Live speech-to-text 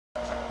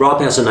Rob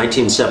has a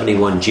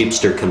 1971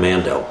 Jeepster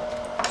Commando.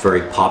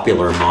 Very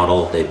popular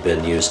model. They've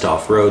been used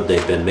off-road.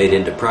 They've been made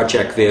into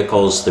project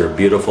vehicles. They're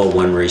beautiful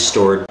when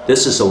restored.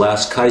 This is the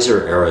last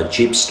Kaiser era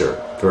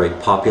Jeepster. Very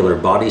popular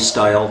body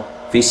style.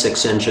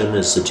 V6 engine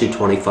is the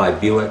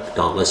 225 Buick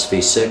Dauntless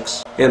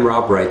V6. And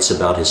Rob writes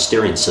about his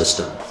steering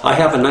system. I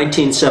have a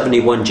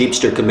 1971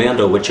 Jeepster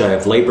Commando which I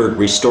have labored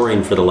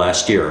restoring for the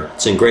last year.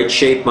 It's in great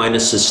shape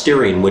minus the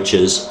steering, which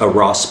is a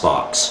Ross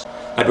box.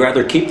 I'd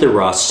rather keep the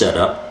Ross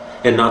setup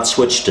and not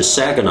switch to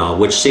Saginaw,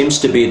 which seems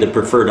to be the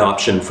preferred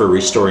option for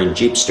restoring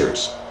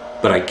Jeepsters.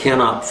 But I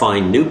cannot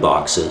find new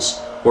boxes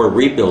or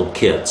rebuild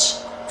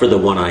kits for the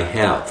one I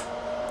have.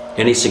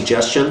 Any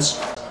suggestions?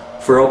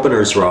 For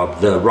openers, Rob,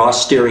 the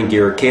Ross steering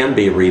gear can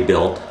be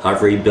rebuilt.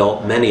 I've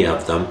rebuilt many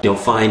of them. You'll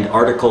find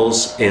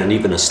articles and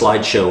even a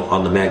slideshow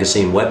on the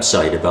magazine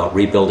website about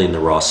rebuilding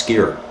the Ross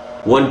gear.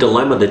 One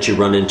dilemma that you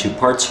run into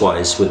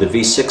parts-wise with the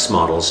V6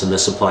 models, and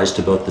this applies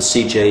to both the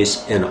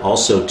CJs and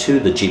also to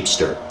the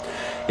Jeepster,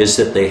 is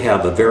that they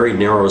have a very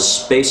narrow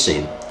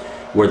spacing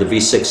where the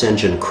V6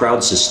 engine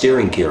crowds the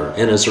steering gear,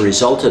 and as a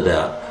result of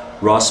that,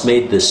 Ross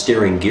made the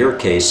steering gear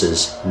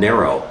cases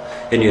narrow,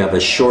 and you have a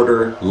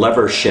shorter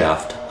lever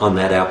shaft on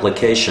that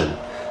application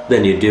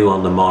than you do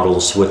on the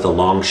models with the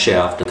long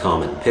shaft, the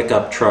common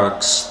pickup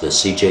trucks, the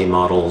CJ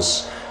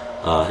models,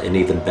 and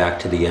even back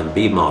to the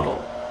MB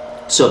model.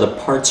 So the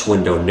parts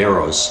window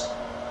narrows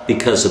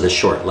because of the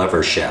short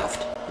lever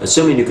shaft.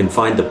 Assuming you can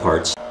find the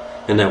parts,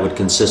 and that would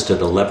consist of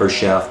the lever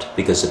shaft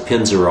because the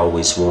pins are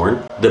always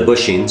worn, the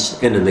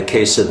bushings, and in the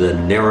case of the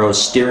narrow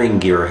steering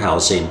gear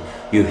housing,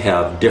 you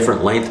have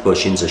different length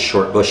bushings, a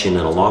short bushing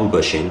and a long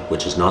bushing,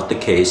 which is not the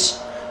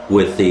case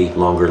with the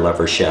longer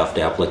lever shaft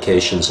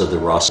applications of the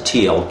Ross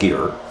TL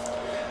gear.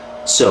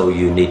 So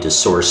you need to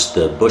source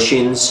the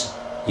bushings,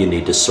 you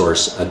need to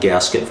source a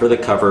gasket for the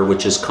cover,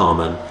 which is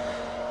common.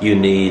 You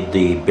need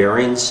the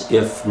bearings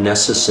if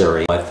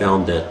necessary. I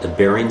found that the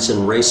bearings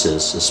in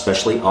races,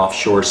 especially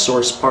offshore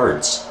source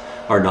parts,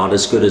 are not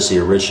as good as the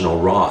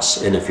original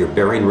Ross. And if your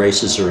bearing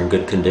races are in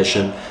good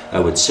condition, I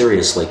would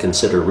seriously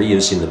consider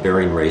reusing the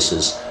bearing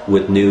races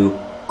with new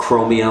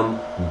chromium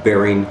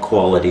bearing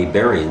quality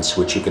bearings,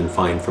 which you can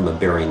find from a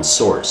bearing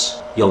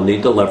source. You'll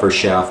need the lever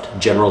shaft.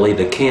 Generally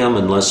the cam,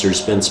 unless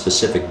there's been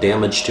specific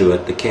damage to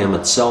it, the cam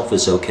itself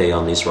is okay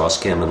on these Ross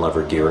cam and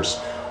lever gears.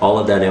 All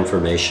of that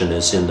information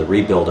is in the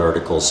rebuild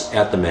articles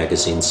at the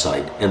magazine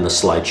site and the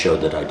slideshow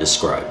that I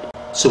described.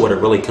 So what it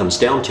really comes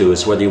down to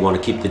is whether you want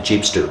to keep the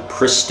Jeepster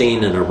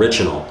pristine and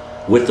original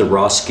with the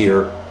Ross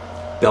gear,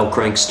 bell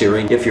crank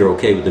steering. If you're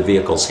okay with the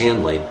vehicle's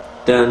handling,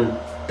 then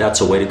that's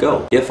a way to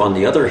go. If, on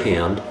the other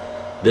hand,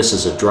 this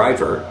is a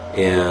driver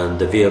and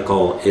the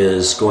vehicle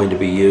is going to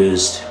be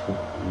used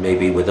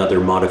maybe with other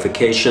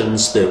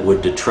modifications that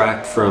would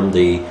detract from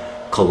the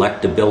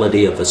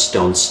collectability of a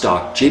stone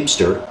stock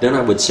Jeepster, then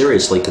I would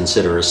seriously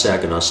consider a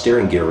Saginaw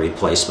steering gear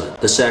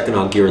replacement. The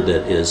Saginaw gear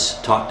that is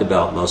talked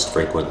about most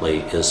frequently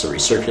is the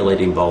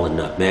recirculating ball and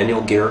nut manual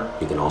gear.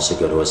 You can also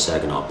go to a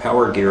Saginaw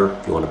power gear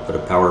if you want to put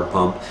a power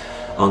pump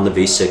on the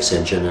V6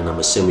 engine, and I'm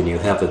assuming you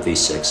have a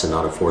V6 and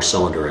not a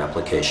 4-cylinder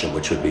application,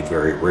 which would be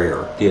very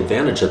rare. The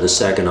advantage of the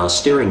Saginaw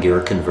steering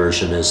gear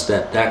conversion is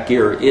that that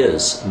gear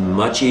is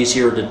much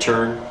easier to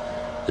turn.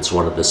 It's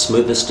one of the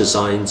smoothest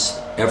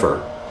designs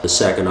ever. The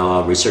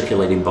Saginaw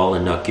recirculating ball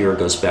and nut gear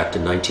goes back to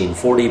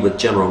 1940 with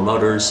General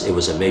Motors. It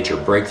was a major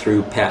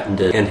breakthrough,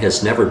 patented, and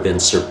has never been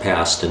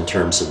surpassed in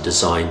terms of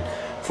design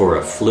for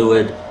a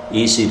fluid,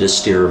 easy to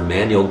steer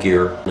manual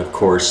gear. And of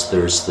course,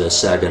 there's the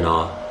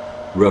Saginaw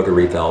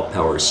rotary valve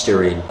power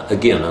steering,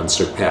 again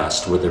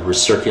unsurpassed with a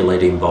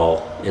recirculating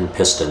ball and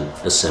piston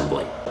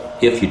assembly.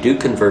 If you do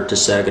convert to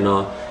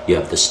Saginaw, you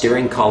have the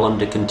steering column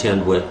to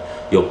contend with.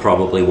 You'll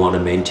probably want to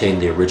maintain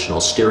the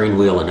original steering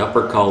wheel and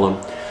upper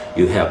column.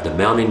 You have the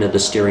mounting of the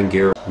steering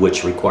gear,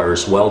 which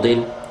requires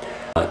welding.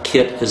 A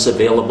kit is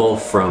available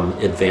from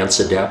Advanced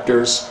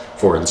Adapters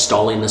for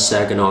installing the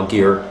Saginaw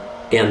gear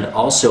and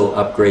also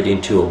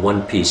upgrading to a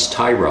one-piece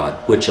tie rod,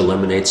 which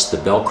eliminates the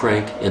bell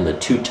crank and the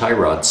 2 tie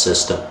rod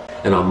system.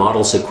 And on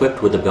models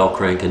equipped with a bell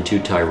crank and 2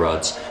 tie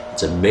rods,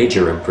 it's a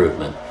major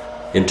improvement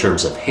in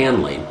terms of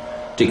handling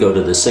to go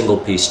to the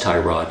single-piece tie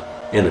rod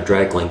and a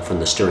drag link from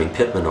the steering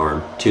pitman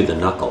arm to the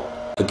knuckle.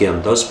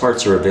 Again, those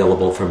parts are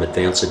available from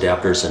Advanced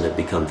Adapters and have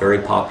become very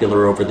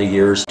popular over the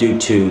years due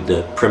to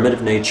the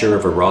primitive nature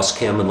of a Ross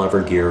cam and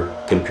lever gear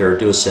compared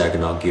to a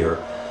Saginaw gear,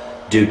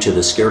 due to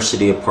the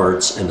scarcity of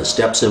parts and the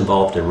steps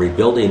involved in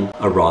rebuilding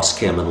a Ross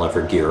cam and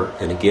lever gear.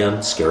 And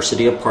again,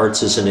 scarcity of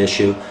parts is an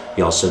issue.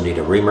 You also need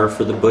a reamer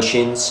for the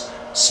bushings.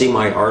 See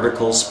my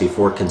articles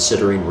before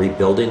considering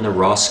rebuilding the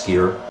Ross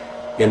gear.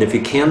 And if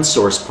you can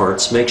source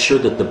parts, make sure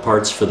that the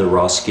parts for the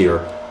Ross gear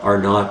are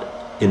not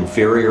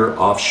inferior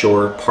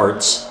offshore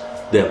parts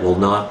that will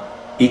not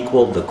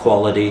equal the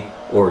quality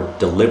or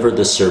deliver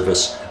the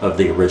service of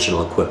the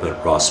original equipment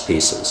Ross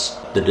pieces.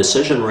 The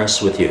decision rests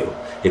with you.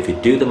 If you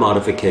do the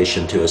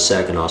modification to a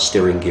Saginaw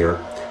steering gear,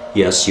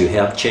 yes, you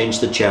have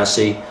changed the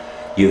chassis,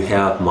 you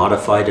have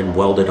modified and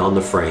welded on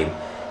the frame,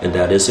 and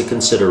that is a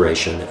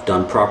consideration. If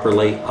done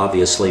properly,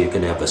 obviously you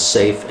can have a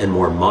safe and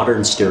more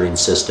modern steering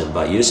system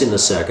by using the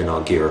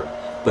Saginaw gear,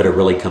 but it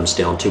really comes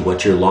down to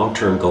what your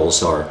long-term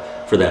goals are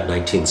for that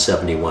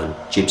 1971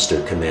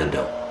 Jeepster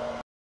Commando.